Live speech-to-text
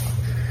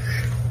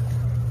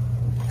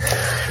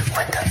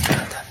someone tell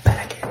you about that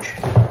package.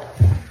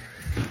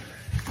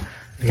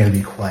 I gotta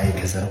be quiet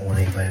because I don't want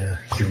anybody to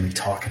hear me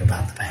talking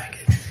about the package.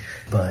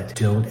 But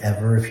don't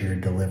ever, if you're a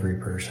delivery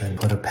person,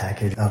 put a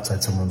package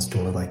outside someone's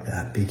door like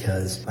that,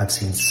 because I've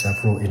seen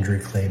several injury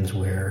claims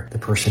where the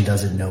person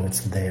doesn't know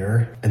it's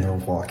there and they're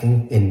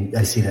walking. And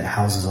I see that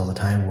houses all the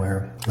time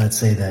where, let's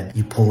say that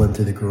you pull in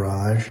through the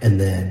garage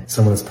and then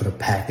someone has put a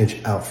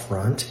package out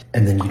front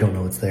and then you don't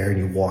know it's there and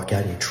you walk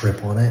out and you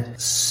trip on it.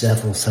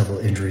 Several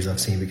injuries I've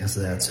seen because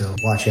of that. So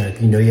watch out.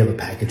 If you know you have a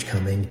package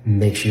coming,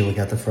 make sure you look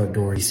out the front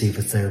door. You see if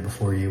it's there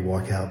before you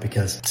walk out,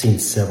 because I've seen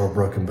several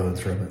broken bones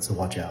from it. So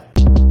watch out.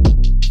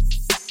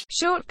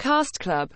 Short Cast Club.